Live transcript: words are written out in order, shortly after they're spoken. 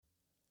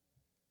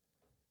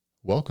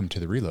Welcome to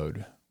The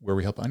Reload, where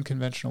we help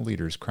unconventional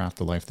leaders craft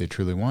the life they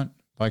truly want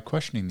by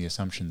questioning the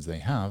assumptions they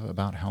have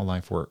about how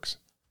life works.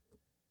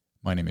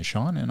 My name is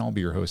Sean, and I'll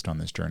be your host on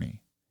this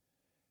journey.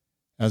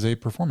 As a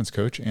performance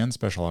coach and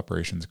special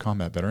operations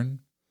combat veteran,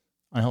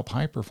 I help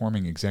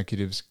high-performing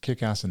executives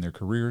kick ass in their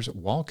careers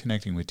while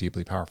connecting with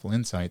deeply powerful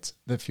insights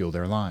that fuel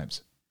their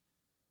lives.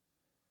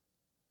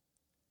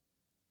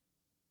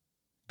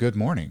 Good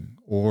morning,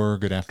 or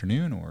good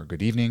afternoon, or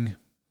good evening,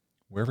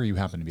 wherever you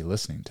happen to be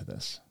listening to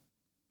this.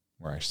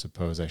 Or I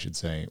suppose I should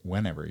say,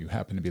 whenever you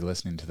happen to be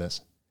listening to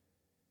this.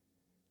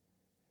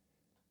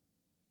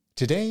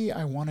 Today,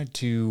 I wanted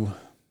to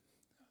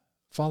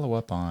follow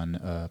up on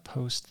a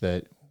post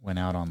that went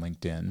out on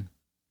LinkedIn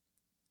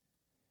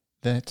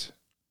that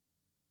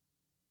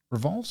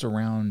revolves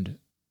around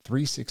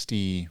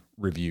 360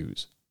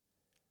 reviews.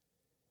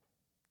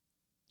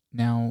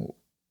 Now,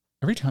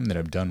 every time that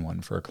I've done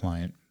one for a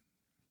client,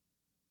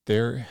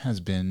 there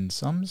has been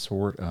some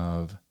sort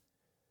of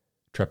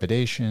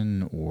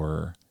trepidation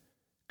or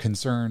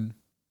concern.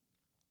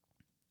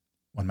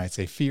 One might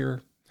say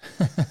fear.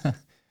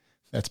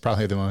 That's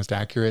probably the most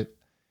accurate.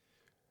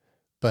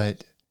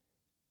 But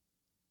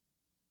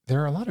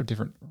there are a lot of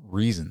different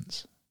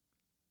reasons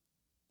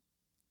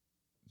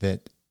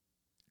that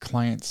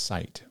clients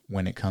cite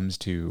when it comes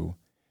to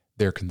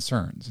their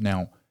concerns.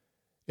 Now,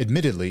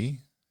 admittedly,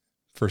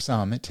 for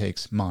some, it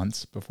takes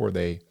months before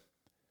they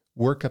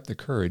work up the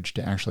courage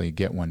to actually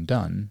get one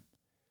done.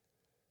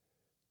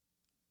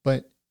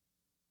 But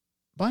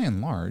by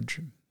and large,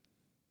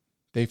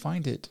 they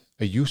find it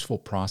a useful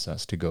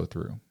process to go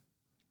through.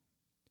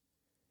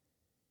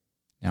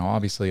 Now,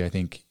 obviously, I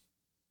think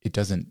it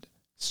doesn't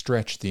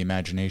stretch the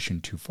imagination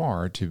too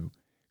far to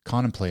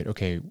contemplate,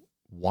 okay,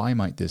 why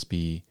might this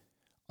be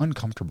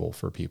uncomfortable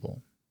for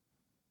people?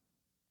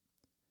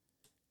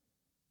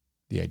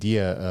 The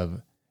idea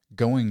of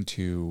going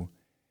to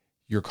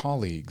your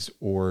colleagues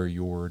or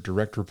your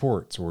direct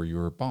reports or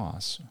your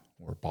boss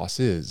or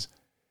bosses,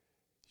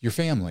 your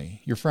family,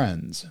 your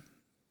friends,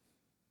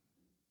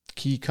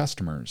 key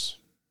customers,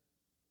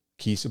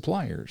 key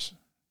suppliers,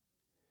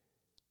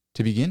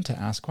 to begin to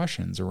ask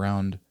questions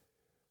around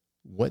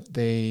what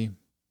they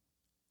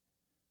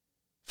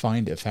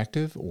find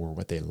effective or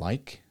what they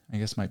like, I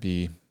guess might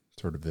be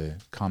sort of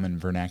the common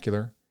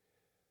vernacular,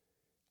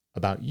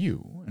 about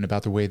you and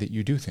about the way that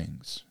you do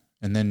things.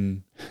 And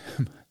then,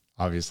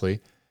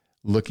 obviously,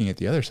 looking at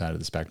the other side of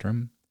the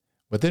spectrum,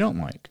 what they don't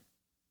like.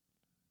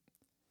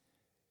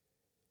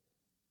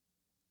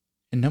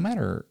 And no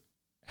matter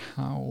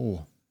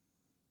how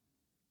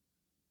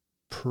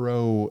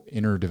pro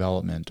inner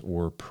development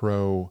or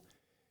pro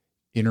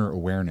inner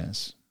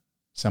awareness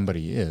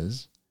somebody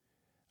is,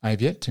 I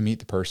have yet to meet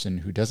the person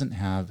who doesn't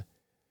have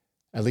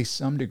at least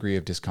some degree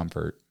of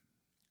discomfort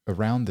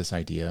around this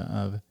idea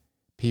of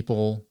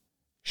people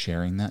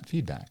sharing that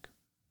feedback.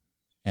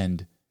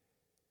 And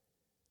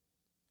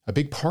a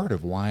big part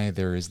of why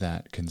there is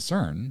that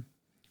concern,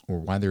 or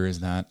why there is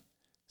that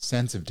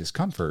sense of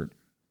discomfort,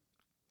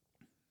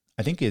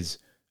 I think is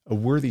a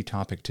worthy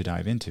topic to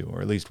dive into,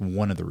 or at least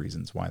one of the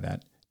reasons why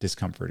that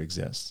discomfort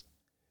exists.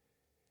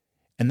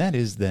 And that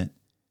is that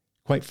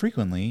quite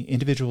frequently,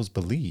 individuals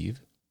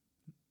believe,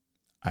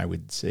 I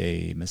would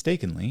say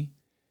mistakenly,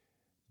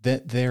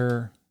 that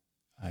their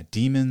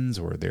demons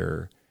or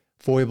their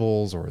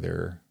foibles or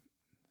their,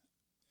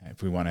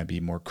 if we want to be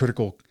more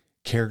critical,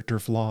 character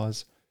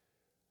flaws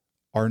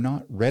are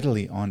not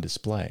readily on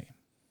display.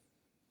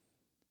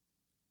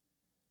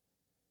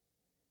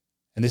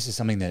 And this is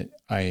something that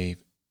I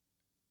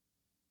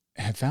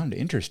have found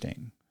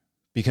interesting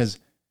because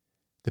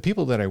the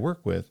people that I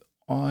work with,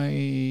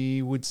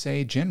 I would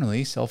say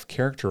generally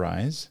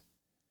self-characterize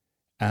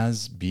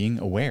as being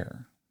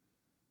aware.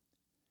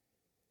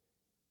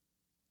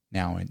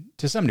 Now,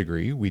 to some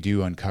degree, we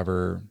do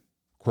uncover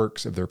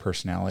quirks of their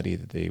personality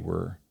that they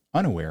were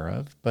unaware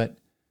of, but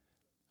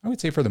I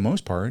would say for the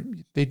most part,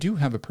 they do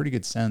have a pretty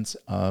good sense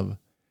of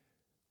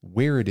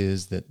where it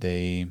is that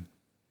they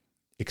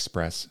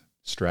express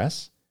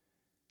stress,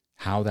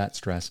 how that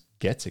stress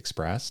gets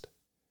expressed,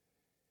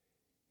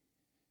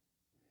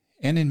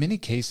 and in many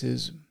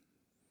cases,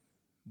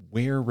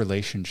 where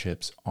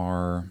relationships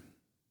are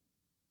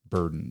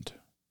burdened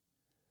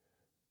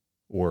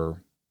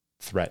or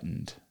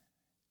threatened.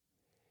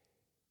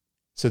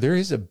 So there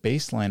is a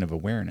baseline of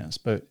awareness,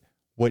 but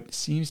what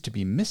seems to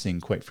be missing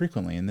quite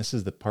frequently, and this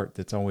is the part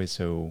that's always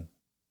so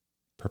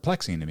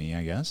perplexing to me,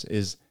 I guess,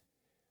 is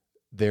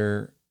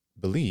their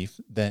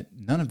belief that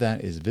none of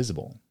that is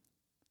visible.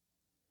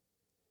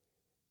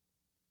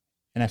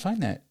 And I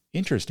find that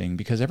interesting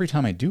because every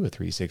time I do a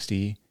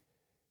 360,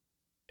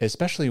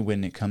 especially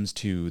when it comes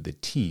to the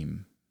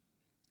team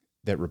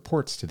that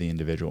reports to the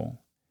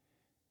individual,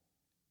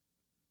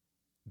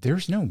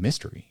 there's no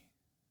mystery.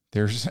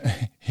 It's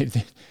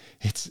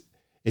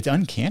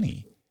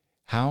uncanny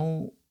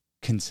how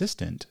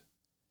consistent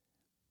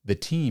the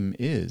team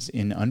is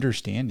in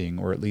understanding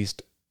or at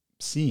least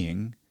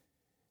seeing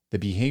the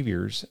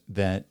behaviors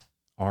that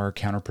are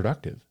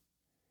counterproductive.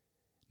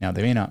 Now,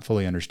 they may not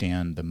fully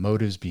understand the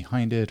motives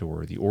behind it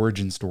or the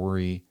origin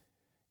story,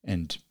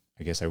 and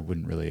I guess I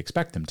wouldn't really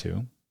expect them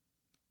to.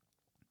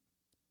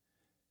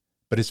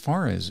 But as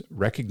far as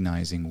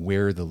recognizing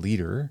where the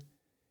leader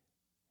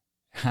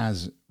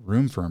has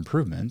room for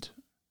improvement,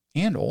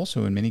 and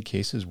also in many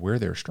cases where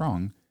they're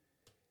strong,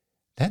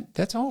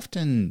 that's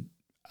often,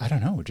 I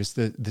don't know, just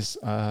this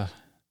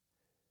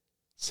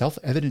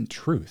self-evident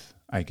truth,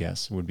 I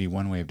guess, would be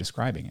one way of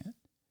describing it.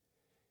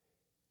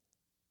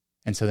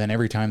 And so then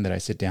every time that I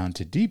sit down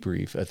to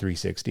debrief a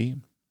 360,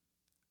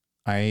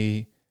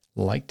 I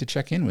like to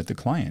check in with the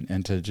client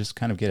and to just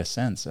kind of get a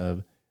sense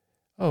of,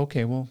 oh,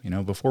 okay, well,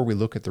 before we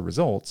look at the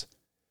results,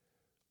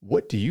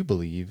 what do you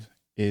believe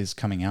is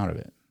coming out of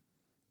it?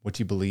 What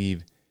do you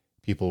believe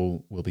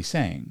people will be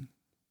saying?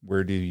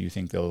 Where do you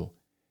think they'll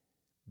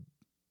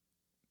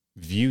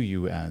view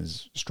you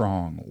as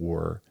strong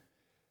or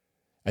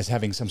as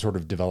having some sort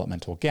of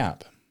developmental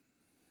gap,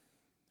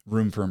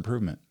 room for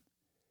improvement?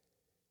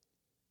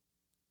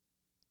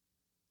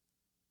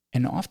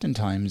 And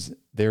oftentimes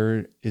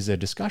there is a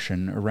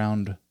discussion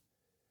around,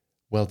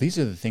 well, these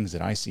are the things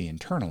that I see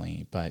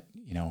internally, but,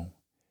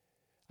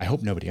 I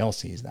hope nobody else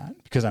sees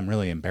that because I'm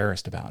really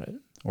embarrassed about it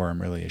or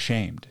I'm really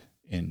ashamed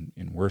in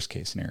worst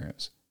case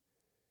scenarios.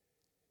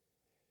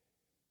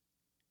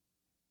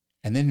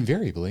 And then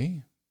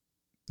invariably,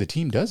 the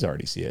team does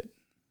already see it.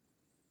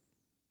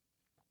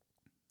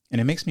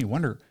 And it makes me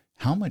wonder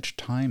how much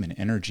time and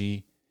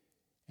energy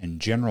and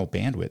general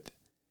bandwidth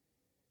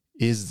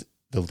is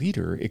the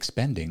leader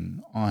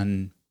expending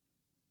on,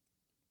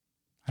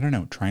 I don't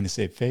know, trying to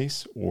save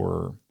face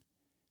or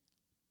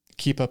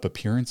keep up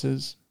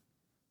appearances,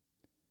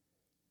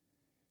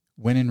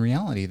 when in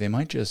reality, they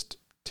might just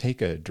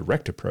take a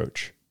direct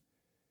approach,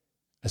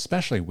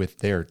 especially with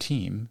their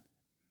team,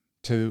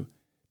 to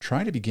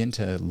try to begin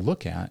to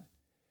look at,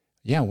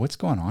 what's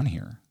going on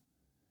here?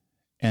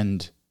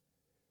 And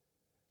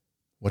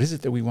what is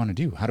it that we want to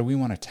do? How do we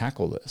want to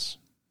tackle this?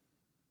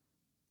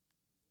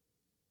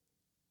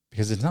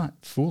 Because it's not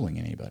fooling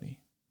anybody.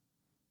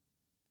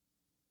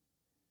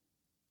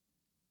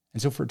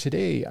 And so for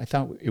today, I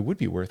thought it would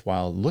be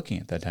worthwhile looking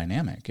at that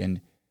dynamic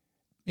and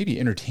maybe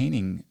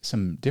entertaining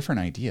some different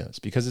ideas,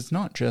 because it's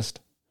not just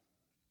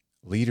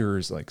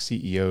leaders like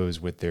CEOs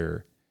with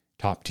their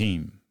top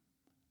team.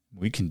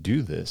 We can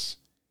do this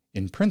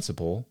in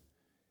principle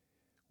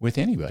with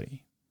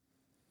anybody.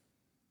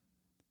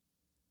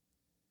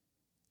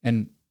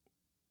 And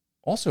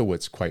also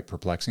what's quite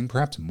perplexing,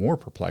 perhaps more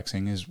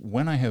perplexing, is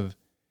when I have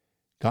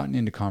gotten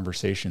into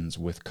conversations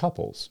with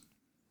couples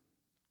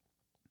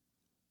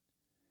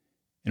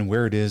and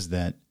where it is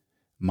that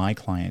my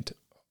client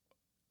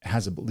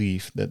has a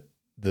belief that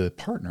the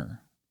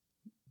partner,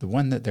 the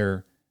one that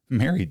they're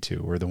married to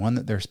or the one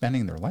that they're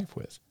spending their life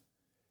with,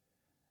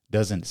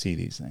 doesn't see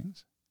these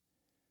things.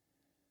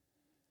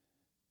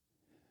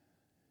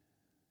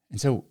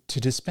 And so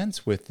to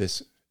dispense with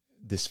this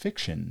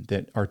fiction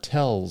that our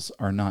tells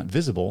are not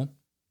visible,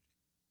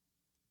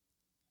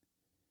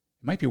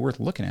 it might be worth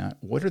looking at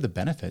what are the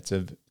benefits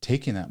of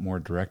taking that more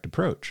direct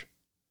approach.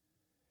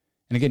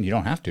 And again, you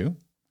don't have to.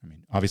 I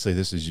mean, obviously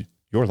this is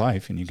your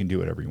life and you can do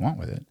whatever you want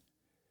with it.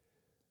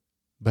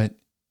 But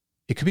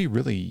it could be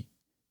really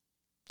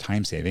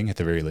time-saving at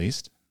the very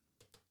least,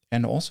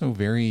 and also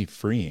very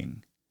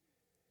freeing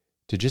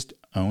to just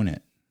own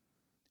it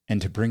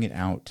and to bring it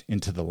out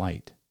into the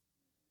light.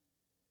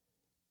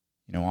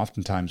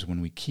 Oftentimes when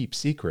we keep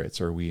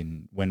secrets or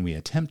when we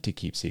attempt to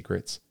keep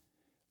secrets,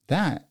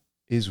 that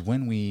is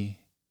when we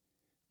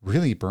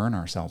really burn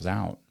ourselves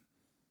out.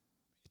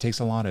 It takes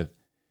a lot of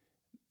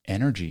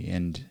energy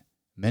and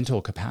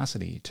mental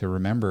capacity to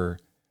remember,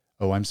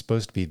 oh, I'm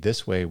supposed to be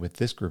this way with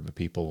this group of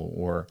people,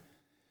 or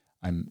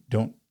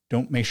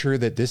don't make sure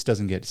that this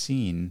doesn't get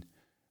seen,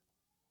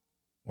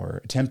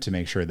 or attempt to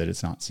make sure that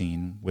it's not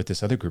seen with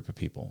this other group of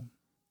people.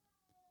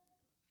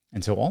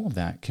 And so all of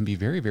that can be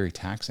very, very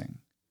taxing.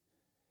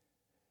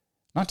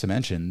 Not to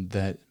mention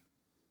that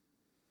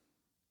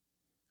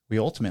we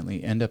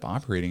ultimately end up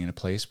operating in a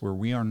place where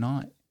we are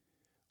not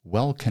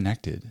well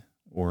connected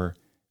or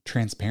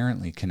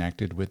transparently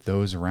connected with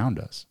those around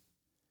us,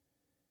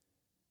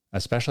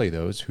 especially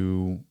those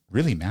who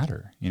really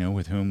matter,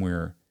 with whom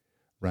we're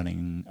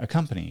running a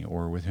company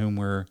or with whom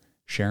we're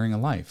sharing a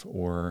life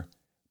or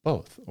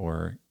both,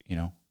 or,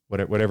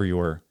 whatever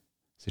your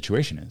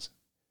situation is.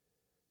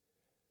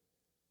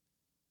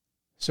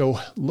 So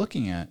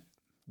looking at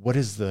what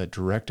does the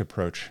direct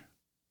approach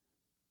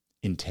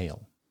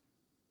entail?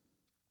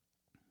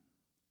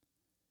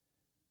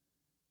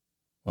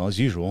 Well, as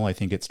usual, I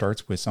think it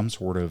starts with some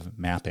sort of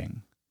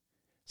mapping,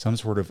 some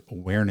sort of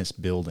awareness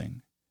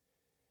building.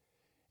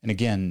 And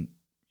again,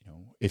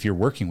 if you're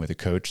working with a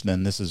coach,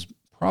 then this is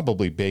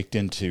probably baked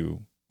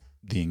into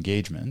the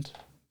engagement,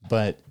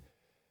 but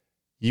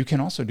you can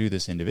also do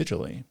this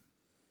individually.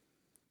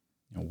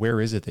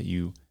 Where is it that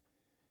you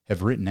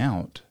have written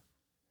out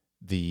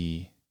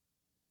the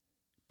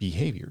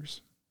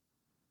behaviors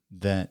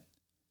that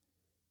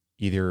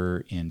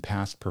either in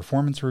past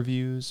performance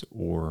reviews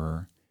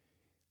or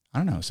I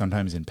don't know,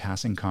 sometimes in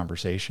passing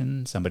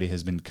conversation, somebody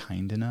has been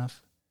kind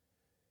enough,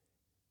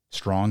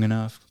 strong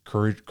enough,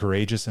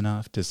 courageous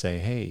enough to say,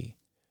 hey,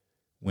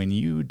 when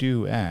you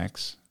do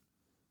X,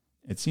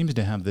 it seems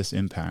to have this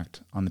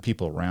impact on the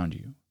people around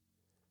you.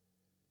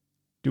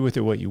 Do with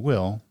it what you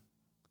will.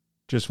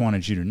 Just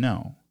wanted you to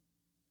know.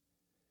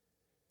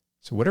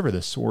 So whatever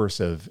the source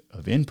of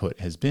input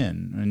has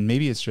been, and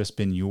maybe it's just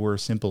been your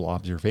simple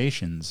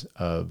observations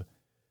of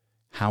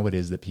how it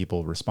is that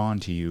people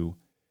respond to you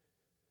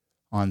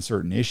on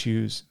certain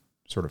issues,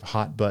 sort of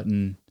hot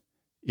button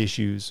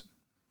issues,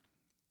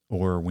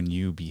 or when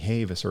you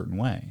behave a certain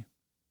way,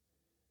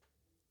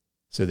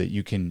 so that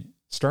you can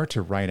start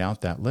to write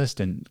out that list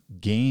and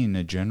gain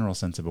a general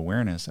sense of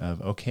awareness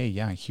of, okay,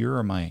 yeah, here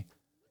are my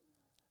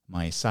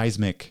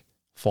seismic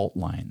fault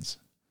lines.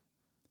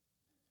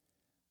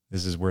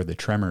 This is where the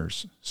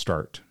tremors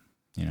start,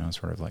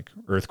 sort of like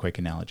earthquake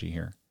analogy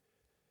here,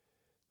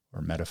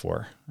 or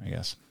metaphor, I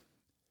guess.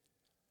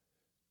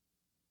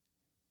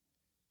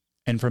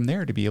 And from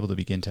there to be able to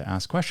begin to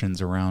ask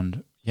questions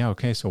around, yeah,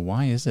 okay, so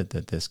why is it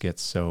that this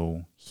gets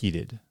so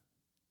heated,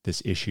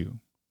 this issue,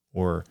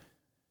 or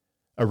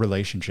a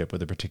relationship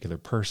with a particular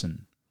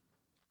person?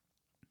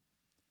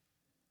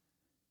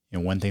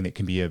 One thing that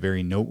can be a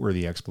very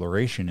noteworthy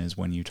exploration is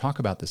when you talk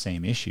about the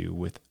same issue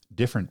with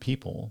different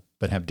people,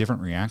 but have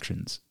different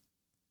reactions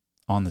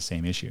on the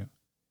same issue.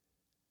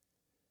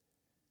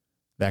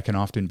 That can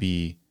often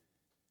be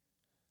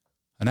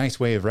a nice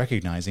way of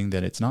recognizing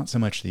that it's not so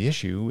much the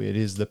issue, it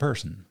is the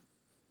person,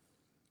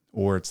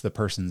 or it's the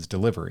person's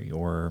delivery,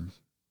 or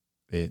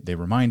they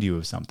remind you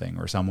of something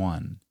or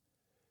someone,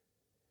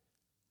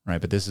 right?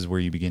 But this is where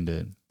you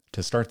begin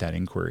to start that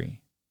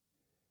inquiry.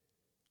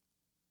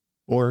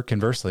 Or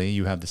conversely,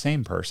 you have the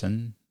same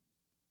person,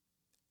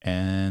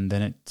 and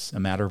then it's a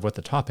matter of what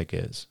the topic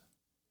is.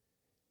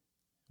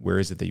 Where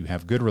is it that you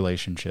have good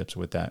relationships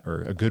with that,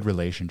 or a good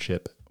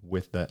relationship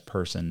with that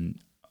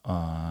person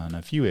on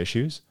a few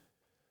issues,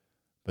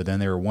 but then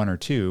there are one or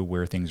two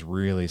where things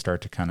really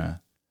start to kind of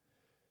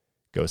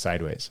go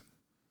sideways.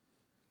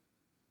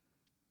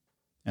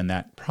 And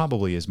that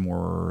probably is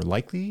more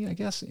likely, I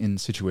guess, in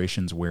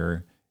situations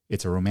where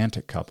it's a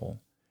romantic couple.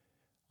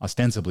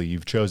 Ostensibly,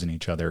 you've chosen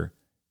each other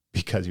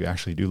because you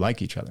actually do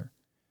like each other.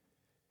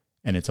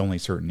 And it's only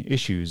certain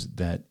issues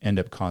that end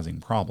up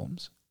causing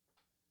problems.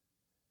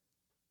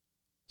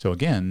 So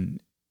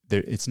again,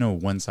 it's no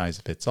one size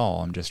fits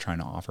all. I'm just trying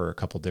to offer a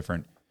couple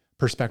different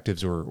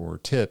perspectives or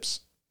tips,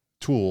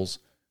 tools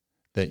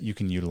that you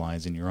can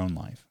utilize in your own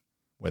life,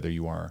 whether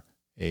you are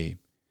a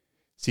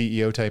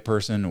CEO type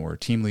person or a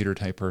team leader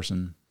type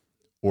person,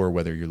 or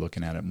whether you're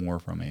looking at it more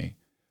from a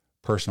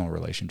personal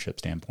relationship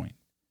standpoint.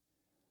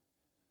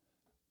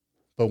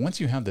 But once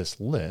you have this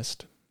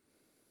list,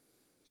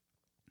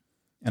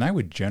 and I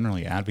would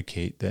generally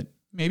advocate that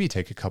maybe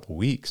take a couple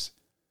weeks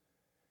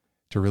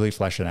to really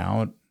flesh it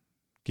out,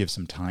 give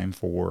some time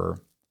for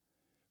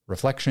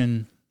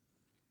reflection,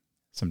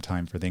 some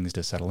time for things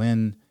to settle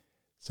in,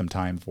 some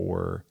time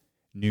for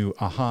new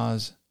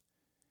ahas,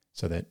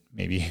 so that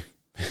maybe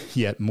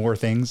yet more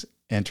things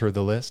enter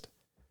the list.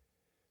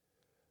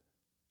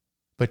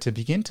 But to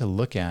begin to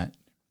look at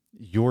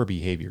your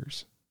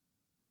behaviors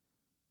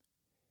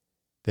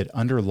that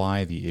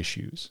underlie the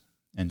issues.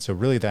 And so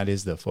really that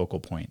is the focal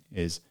point,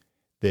 is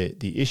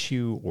the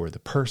issue or the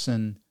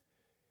person.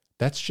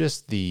 That's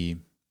just the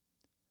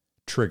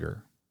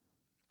trigger.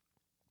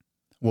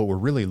 What we're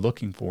really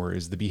looking for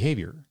is the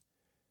behavior.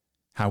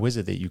 How is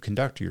it that you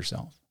conduct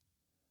yourself?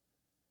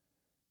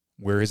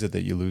 Where is it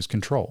that you lose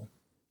control?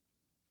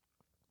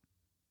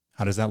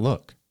 How does that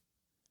look?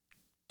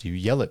 Do you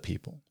yell at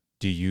people?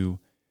 Do you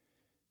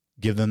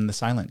give them the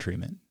silent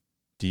treatment?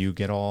 Do you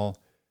get all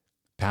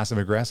passive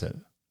aggressive?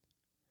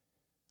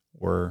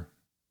 Or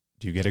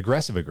do you get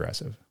aggressive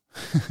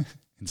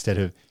instead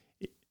of,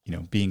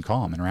 being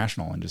calm and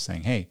rational and just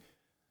saying, hey,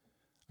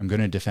 I'm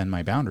going to defend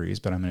my boundaries,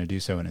 but I'm going to do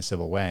so in a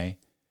civil way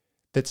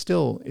that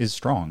still is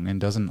strong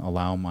and doesn't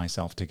allow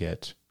myself to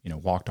get,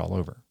 walked all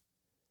over.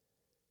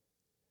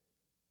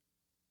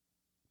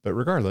 But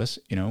regardless,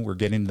 we're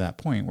getting to that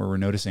point where we're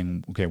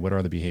noticing, okay, what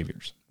are the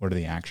behaviors? What are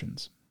the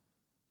actions?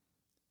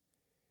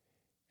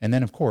 And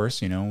then, of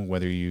course,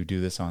 whether you do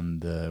this on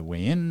the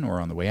way in or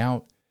on the way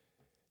out,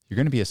 you're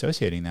going to be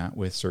associating that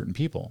with certain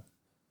people.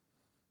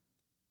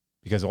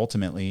 Because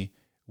ultimately,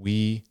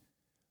 we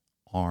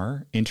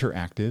are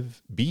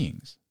interactive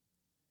beings.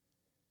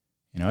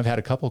 I've had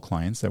a couple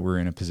clients that were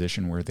in a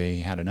position where they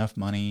had enough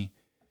money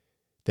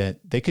that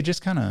they could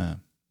just kind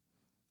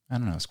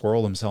of,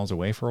 squirrel themselves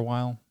away for a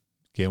while.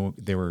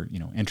 They were,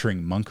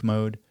 entering monk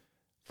mode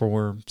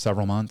for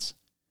several months.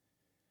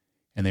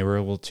 And they were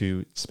able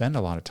to spend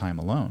a lot of time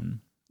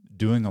alone,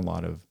 doing a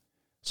lot of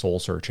soul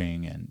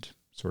searching and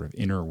sort of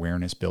inner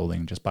awareness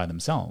building just by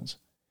themselves.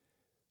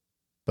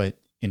 But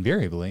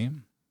invariably,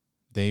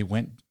 they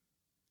went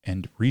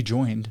and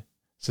rejoined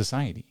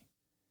society.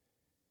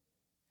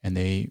 And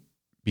they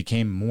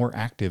became more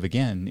active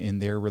again in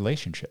their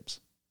relationships.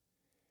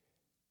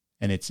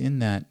 And it's in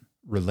that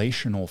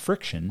relational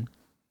friction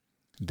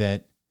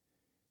that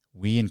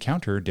we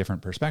encounter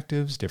different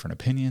perspectives, different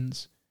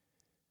opinions,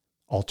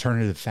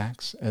 alternative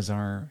facts, as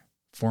our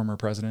former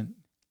president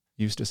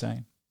used to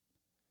say.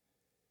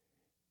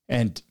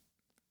 And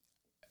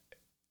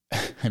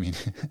I mean,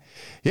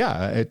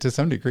 yeah, to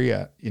some degree,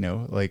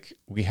 like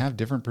we have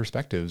different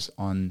perspectives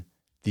on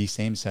the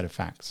same set of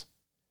facts.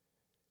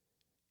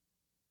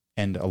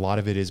 And a lot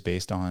of it is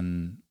based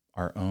on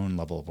our own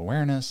level of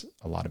awareness.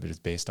 A lot of it is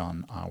based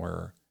on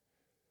our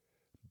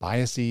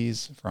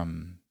biases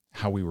from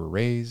how we were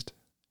raised.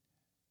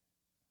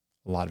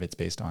 A lot of it's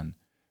based on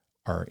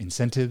our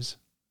incentives.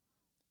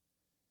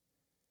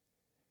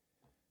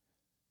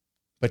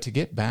 But to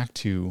get back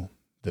to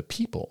the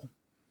people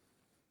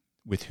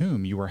with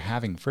whom you are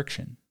having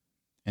friction,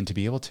 and to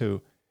be able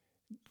to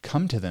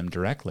come to them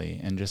directly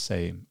and just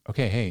say,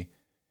 okay, hey,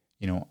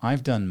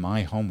 I've done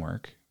my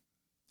homework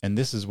and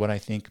this is what I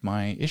think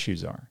my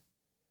issues are.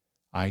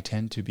 I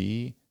tend to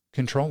be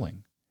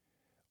controlling,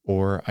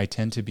 or I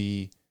tend to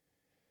be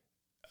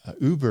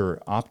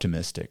uber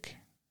optimistic.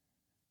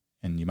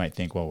 And you might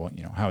think, well,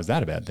 how is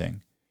that a bad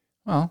thing?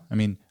 Well, I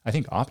mean, I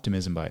think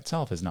optimism by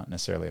itself is not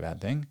necessarily a bad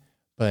thing,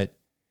 but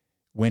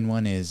when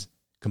one is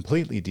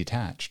completely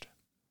detached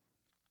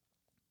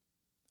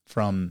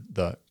from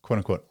the quote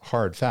unquote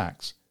hard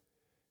facts,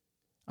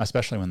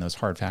 especially when those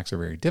hard facts are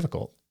very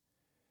difficult,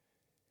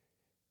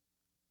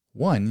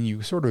 one,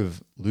 you sort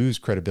of lose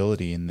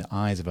credibility in the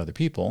eyes of other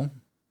people.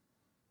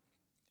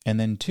 And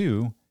then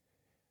two,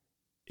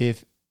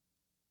 if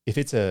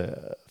it's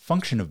a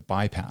function of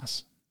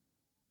bypass,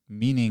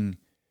 meaning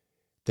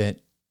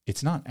that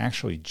it's not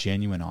actually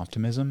genuine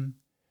optimism,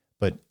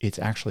 but it's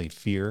actually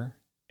fear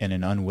and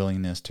an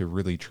unwillingness to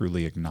really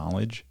truly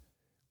acknowledge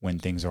when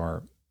things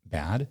are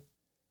bad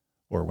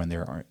or when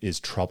there is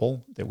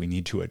trouble that we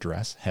need to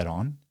address head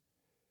on,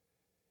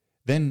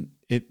 then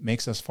it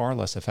makes us far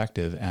less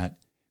effective at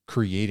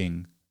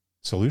creating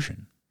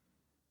solution.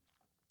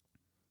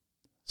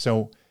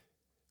 So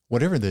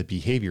whatever the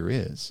behavior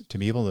is, to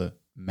be able to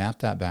map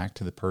that back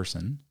to the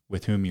person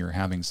with whom you're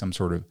having some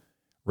sort of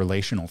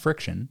relational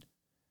friction,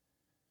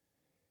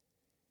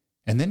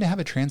 and then to have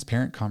a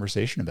transparent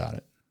conversation about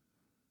it.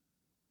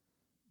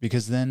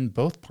 Because then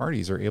both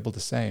parties are able to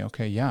say,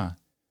 okay, yeah,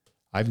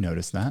 I've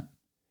noticed that.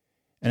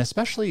 And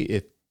especially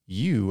if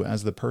you,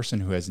 as the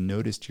person who has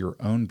noticed your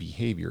own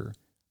behavior,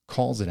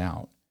 calls it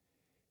out,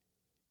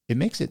 it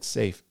makes it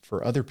safe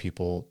for other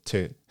people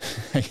to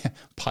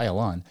pile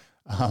on.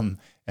 And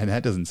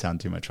that doesn't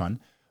sound too much fun,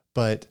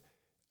 but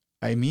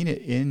I mean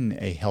it in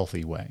a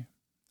healthy way.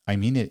 I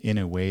mean it in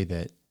a way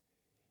that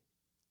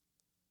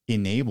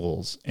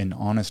enables an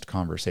honest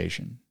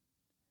conversation.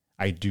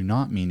 I do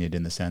not mean it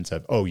in the sense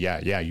of, oh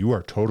yeah, you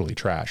are totally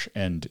trash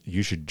and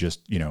you should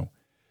just,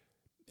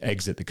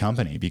 exit the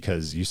company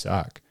because you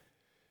suck.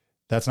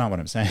 That's not what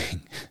I'm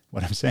saying.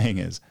 What I'm saying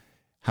is,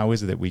 how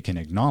is it that we can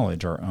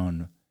acknowledge our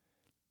own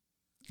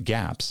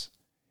gaps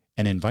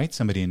and invite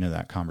somebody into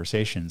that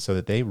conversation so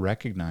that they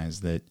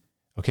recognize that,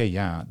 okay,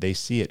 yeah, they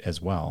see it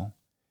as well.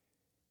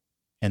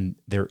 And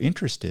they're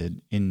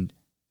interested in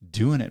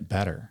doing it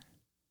better.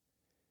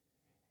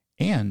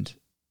 And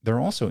they're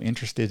also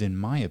interested in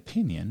my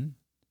opinion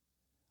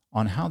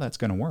on how that's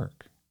going to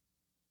work.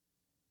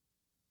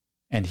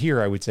 And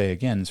here I would say,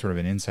 again, sort of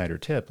an insider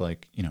tip,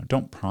 like,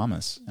 don't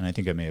promise. And I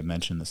think I may have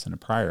mentioned this in a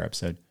prior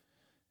episode.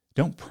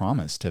 Don't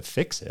promise to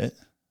fix it.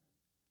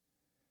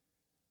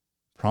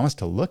 Promise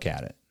to look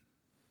at it.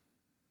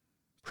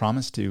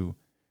 Promise to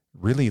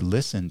really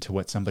listen to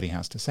what somebody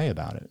has to say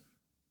about it.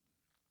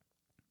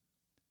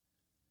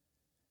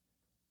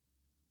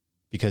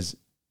 Because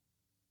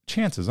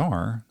chances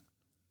are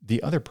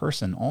the other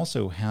person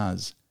also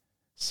has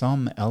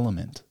some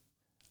element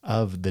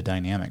of the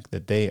dynamic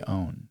that they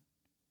own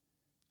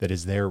that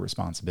is their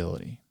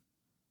responsibility.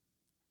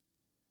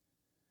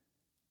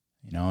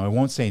 I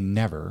won't say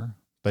never,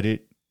 but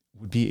it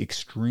would be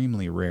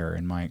extremely rare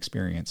in my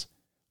experience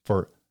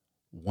for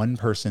one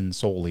person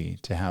solely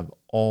to have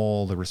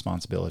all the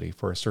responsibility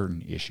for a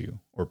certain issue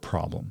or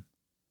problem.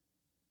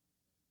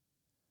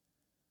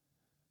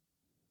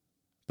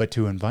 But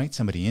to invite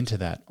somebody into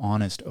that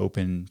honest,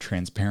 open,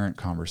 transparent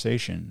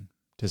conversation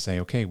to say,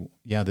 okay,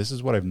 yeah, this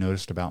is what I've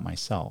noticed about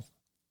myself.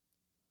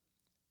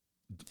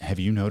 Have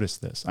you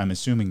noticed this? I'm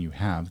assuming you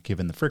have,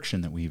 given the friction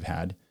that we've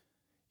had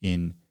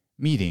in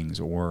meetings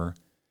or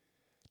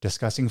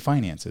discussing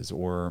finances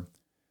or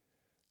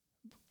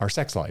our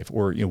sex life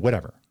or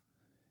whatever.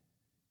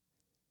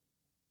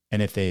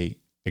 And if they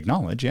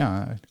acknowledge,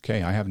 yeah,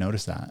 okay, I have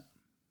noticed that,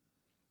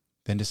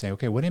 then to say,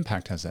 okay, what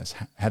impact has this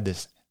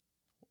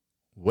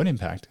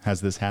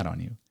had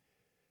on you?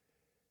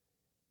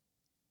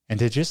 And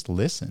to just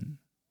listen.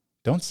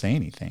 Don't say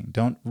anything.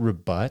 Don't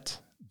rebut.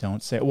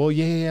 Don't say, well,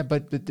 yeah,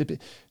 but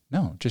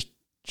no, just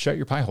shut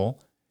your pie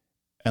hole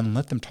and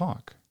let them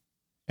talk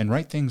and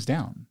write things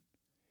down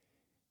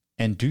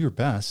and do your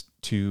best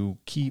to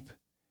keep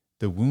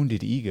the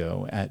wounded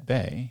ego at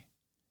bay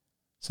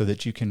so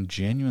that you can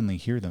genuinely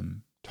hear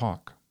them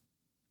talk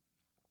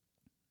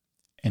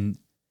and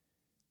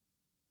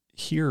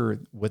hear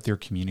what they're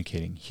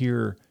communicating,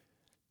 hear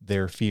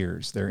their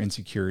fears, their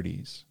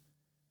insecurities?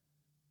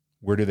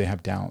 Where do they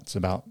have doubts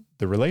about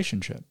the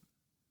relationship,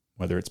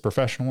 whether it's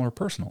professional or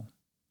personal?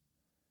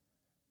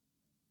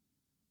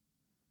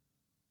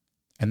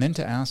 And then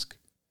to ask,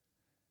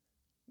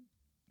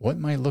 what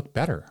might look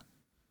better?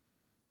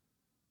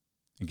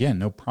 Again,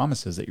 no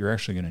promises that you're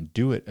actually going to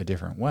do it a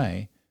different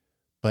way,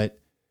 but,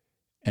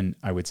 and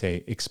I would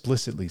say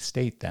explicitly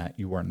state that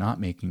you are not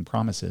making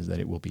promises that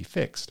it will be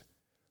fixed,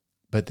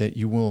 but that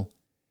you will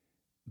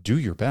do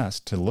your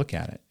best to look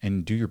at it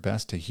and do your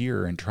best to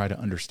hear and try to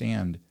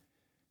understand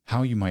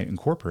how you might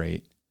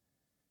incorporate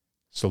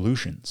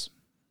solutions.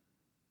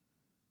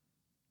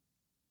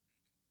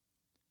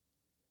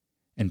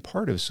 And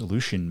part of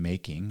solution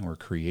making or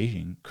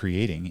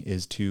creating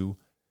is to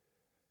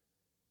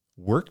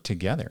work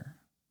together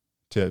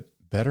to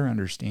better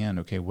understand,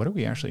 okay, what are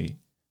we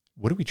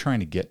trying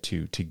to get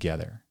to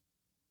together?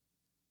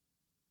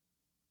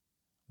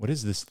 What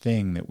is this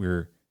thing that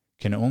we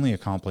can only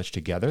accomplish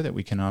together that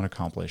we cannot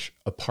accomplish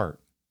apart?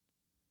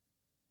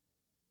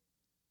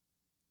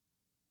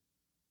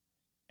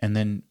 And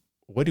then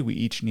what do we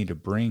each need to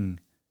bring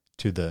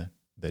to the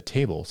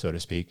table, so to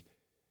speak,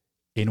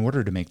 in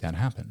order to make that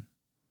happen?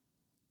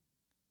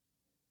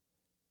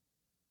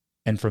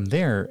 And from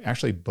there,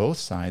 actually both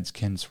sides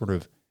can sort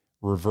of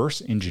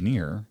reverse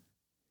engineer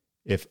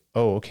if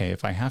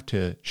I have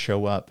to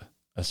show up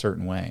a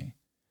certain way,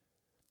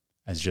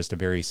 as just a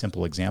very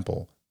simple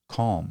example,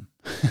 calm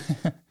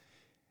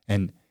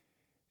and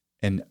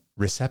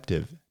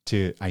receptive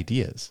to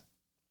ideas.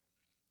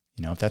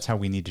 If that's how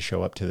we need to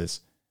show up to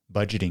this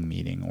budgeting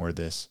meeting or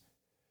this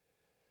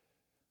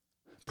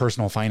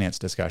personal finance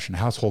discussion,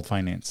 household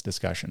finance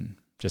discussion,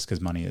 just because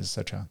money is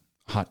such a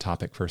hot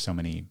topic for so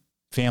many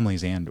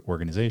families and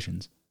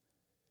organizations.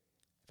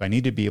 If I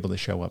need to be able to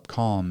show up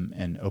calm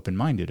and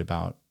open-minded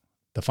about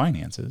the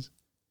finances,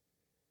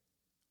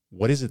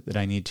 what is it that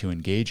I need to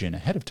engage in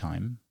ahead of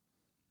time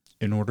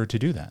in order to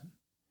do that?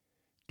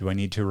 Do I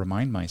need to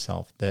remind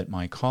myself that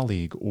my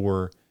colleague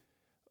or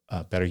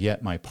better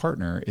yet, my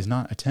partner is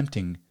not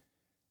attempting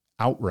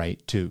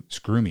outright to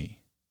screw me?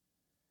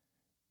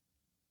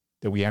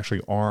 That we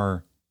actually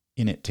are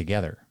in it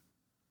together.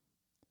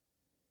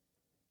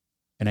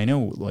 And I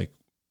know, like,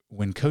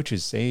 when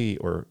coaches say,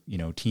 or,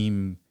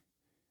 team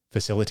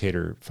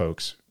facilitator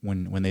folks,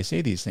 when they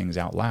say these things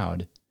out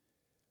loud,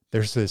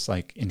 there's this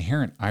like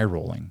inherent eye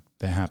rolling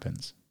that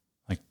happens.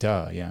 Like,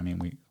 duh, yeah, I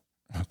mean,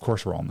 of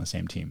course we're all on the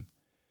same team.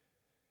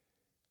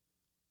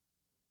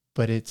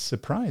 But it's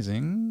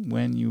surprising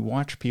when you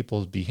watch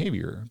people's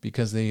behavior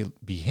because they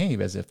behave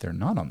as if they're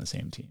not on the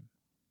same team.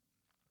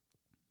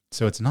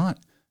 So it's not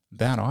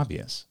that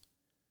obvious.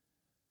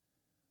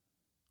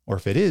 Or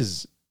if it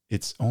is,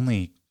 it's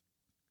only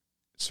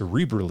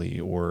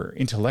cerebrally or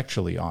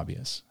intellectually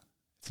obvious.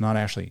 It's not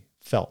actually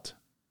felt.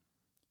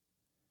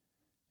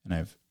 And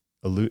I've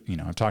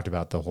talked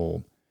about the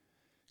whole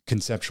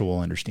conceptual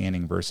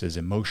understanding versus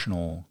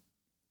emotional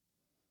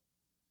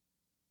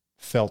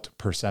felt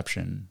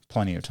perception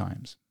plenty of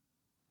times.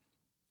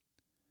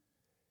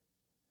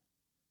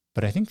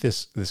 But I think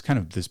this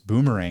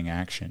boomerang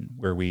action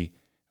where we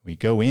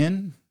go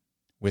in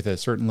with a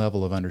certain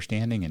level of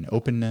understanding and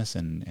openness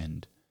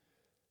and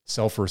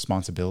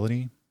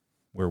self-responsibility,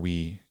 where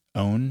we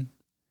own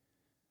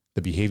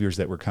the behaviors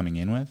that we're coming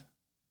in with.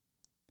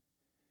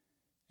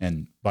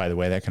 And by the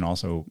way, that can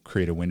also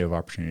create a window of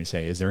opportunity to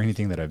say, is there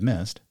anything that I've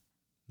missed?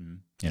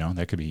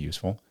 That could be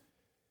useful.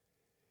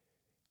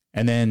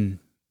 And then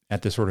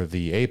at the sort of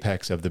the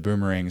apex of the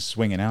boomerang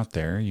swinging out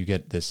there, you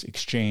get this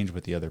exchange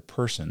with the other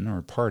person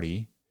or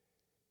party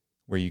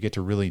where you get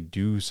to really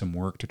do some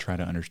work to try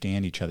to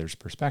understand each other's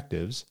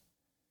perspectives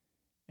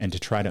and to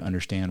try to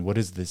understand what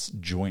is this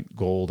joint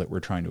goal that we're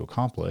trying to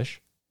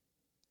accomplish.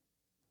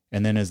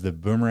 And then as the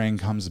boomerang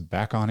comes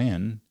back on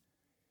in,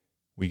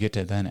 we get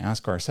to then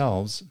ask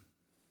ourselves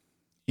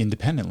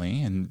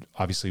independently, and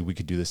obviously we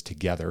could do this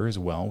together as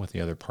well with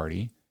the other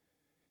party,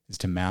 is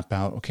to map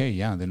out, okay,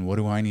 yeah, then what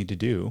do I need to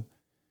do?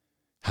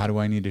 How do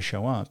I need to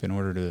show up in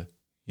order to,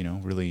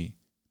 really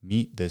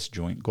meet this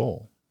joint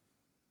goal?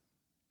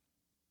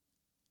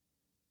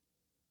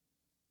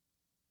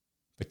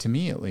 But to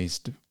me, at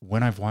least,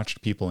 when I've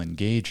watched people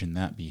engage in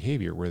that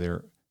behavior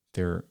where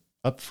they're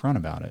upfront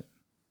about it,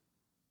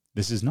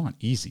 this is not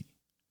easy.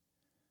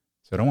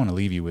 So I don't want to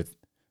leave you with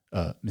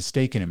a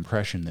mistaken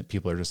impression that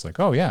people are just like,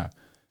 oh yeah,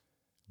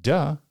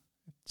 duh,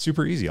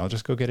 super easy, I'll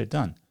just go get it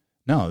done.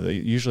 No,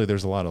 usually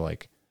there's a lot of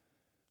like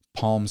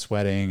palm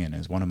sweating, and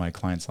as one of my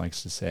clients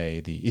likes to say,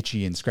 the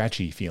itchy and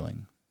scratchy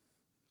feeling.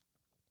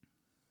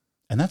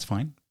 And that's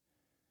fine.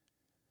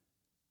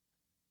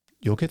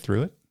 You'll get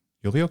through it.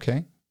 You'll be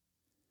okay.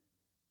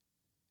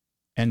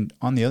 And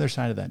on the other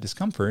side of that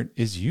discomfort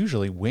is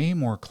usually way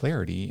more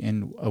clarity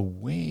and a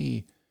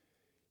way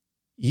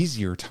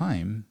easier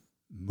time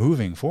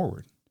moving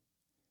forward.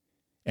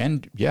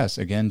 And yes,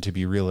 again, to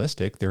be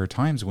realistic, there are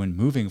times when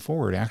moving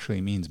forward actually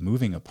means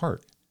moving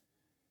apart.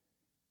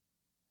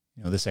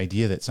 This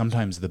idea that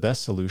sometimes the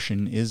best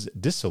solution is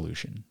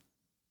dissolution.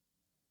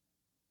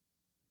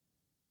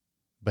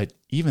 But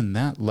even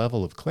that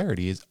level of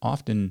clarity is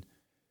often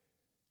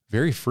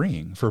very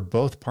freeing for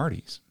both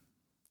parties.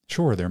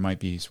 Sure, there might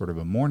be sort of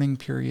a mourning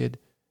period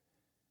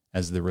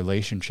as the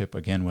relationship,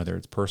 again, whether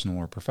it's personal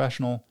or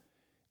professional,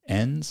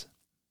 ends.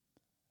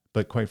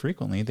 But quite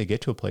frequently, they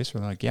get to a place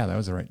where they're like, yeah, that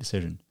was the right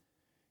decision.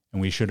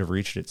 And we should have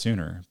reached it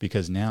sooner,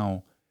 because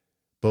now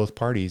both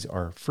parties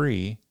are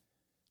free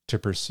to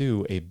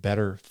pursue a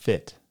better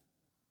fit.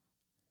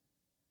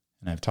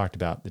 And I've talked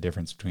about the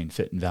difference between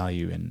fit and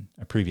value in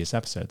a previous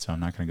episode, so I'm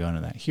not going to go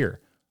into that here.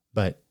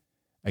 But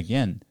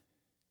again,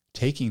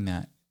 taking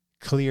that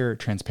clear,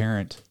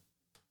 transparent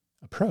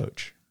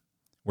approach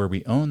where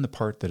we own the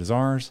part that is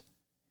ours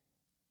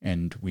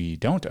and we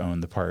don't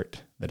own the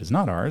part that is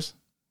not ours,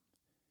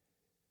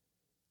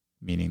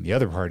 meaning the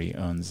other party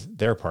owns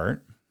their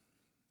part,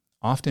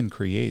 often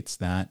creates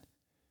that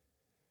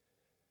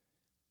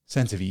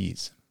sense of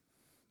ease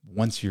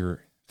once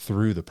you're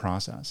through the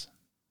process.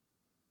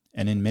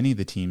 And in many of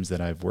the teams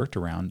that I've worked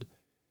around,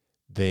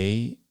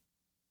 they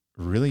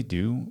really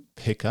do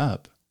pick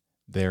up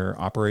their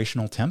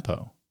operational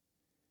tempo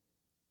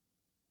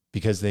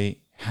because they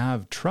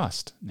have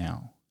trust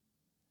now.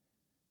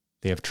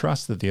 They have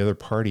trust that the other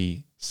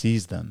party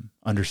sees them,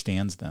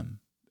 understands them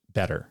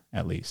better,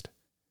 at least.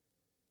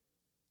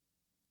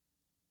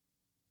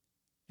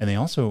 And they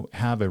also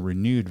have a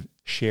renewed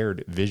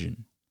shared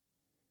vision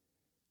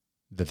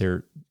that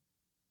they're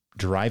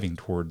driving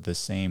toward the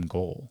same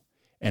goal.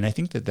 And I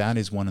think that that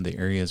is one of the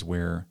areas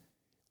where,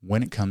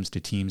 when it comes to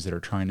teams that are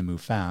trying to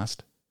move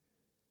fast,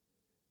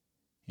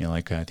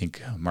 like I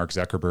think Mark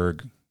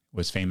Zuckerberg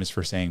was famous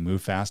for saying,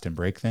 move fast and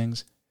break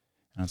things.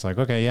 And it's like,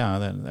 okay, yeah,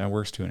 that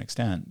works to an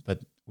extent. But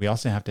we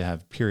also have to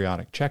have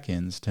periodic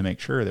check-ins to make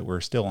sure that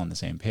we're still on the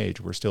same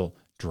page. We're still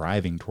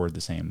driving toward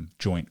the same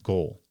joint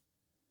goal.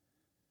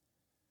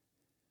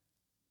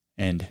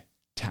 And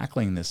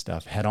tackling this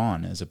stuff head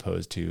on, as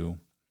opposed to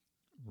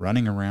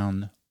running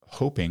around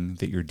hoping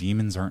that your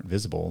demons aren't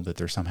visible, that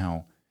they're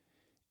somehow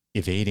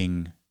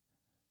evading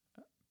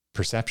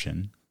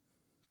perception,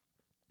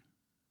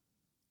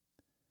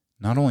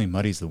 not only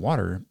muddies the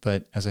water,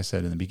 but as I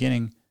said in the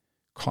beginning,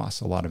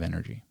 costs a lot of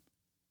energy.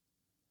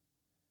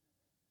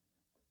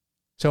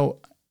 So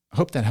I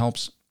hope that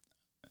helps.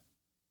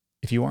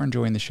 If you are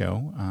enjoying the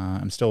show,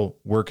 I'm still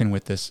working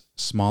with this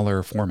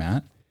smaller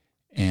format,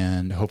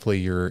 and hopefully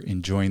you're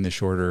enjoying the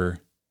shorter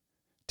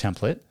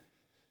template.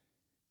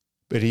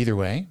 But either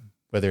way,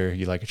 whether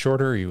you like it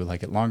shorter or you would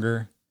like it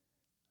longer,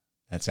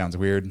 that sounds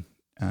weird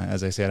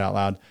as I say it out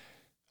loud.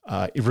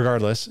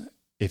 Regardless,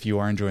 if you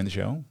are enjoying the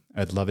show,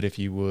 I'd love it if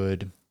you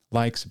would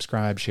like,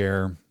 subscribe,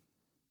 share,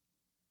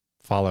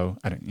 follow,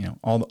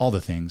 all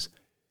the things.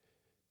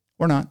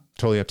 Or not,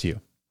 totally up to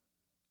you.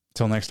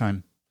 Till next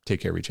time, take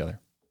care of each other.